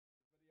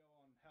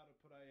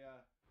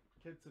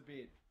Kids to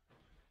bed.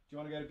 Do you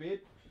want to go to bed?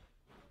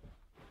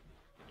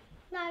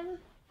 No.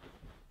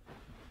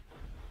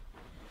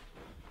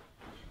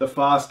 The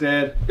fast,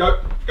 Dad. Go,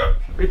 go,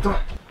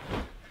 bedtime.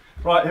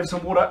 Right, have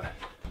some water.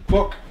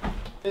 Look,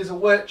 there's a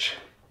witch.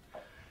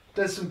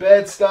 Does some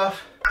bad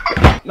stuff.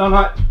 No,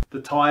 no.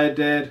 The tired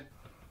Dad.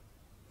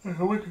 There's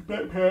a wicked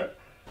backpack.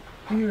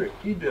 Here,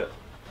 eat it.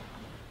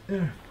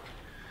 There.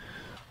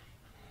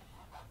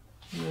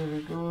 There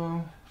we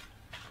go.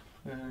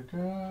 There we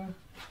go.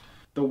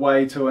 The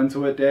way too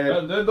into it, Dad.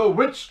 And then the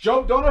witch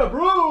jumped on a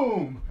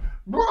broom.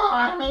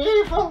 I'm an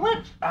evil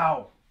witch.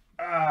 Ow.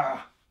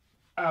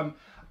 I'm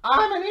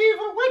an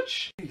evil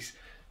witch.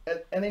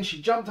 And then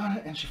she jumped on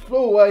it and she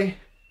flew away.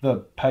 The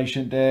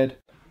patient Dad.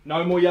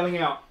 No more yelling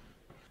out.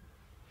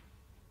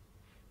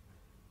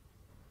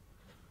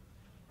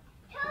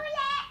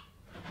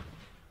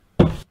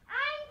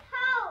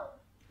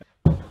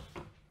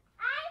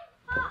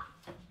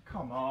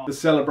 Come on. The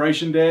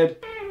celebration, Dad.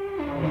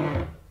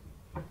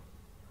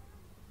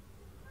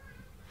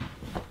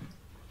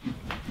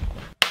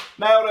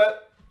 Nailed it.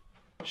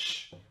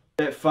 Shh.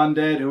 That fun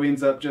Dad who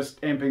ends up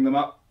just amping them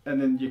up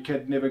and then your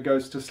kid never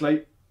goes to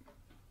sleep.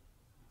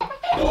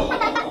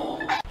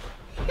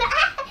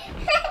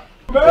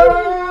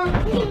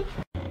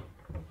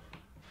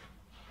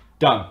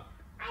 Done.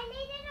 I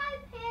need a no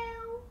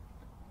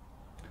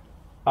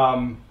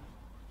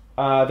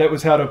pill. That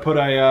was how to put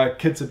a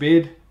kid to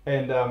bed,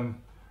 and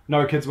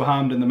no kids were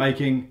harmed in the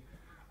making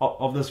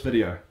of this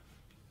video.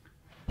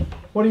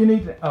 What do you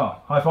need?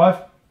 Oh, high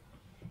five.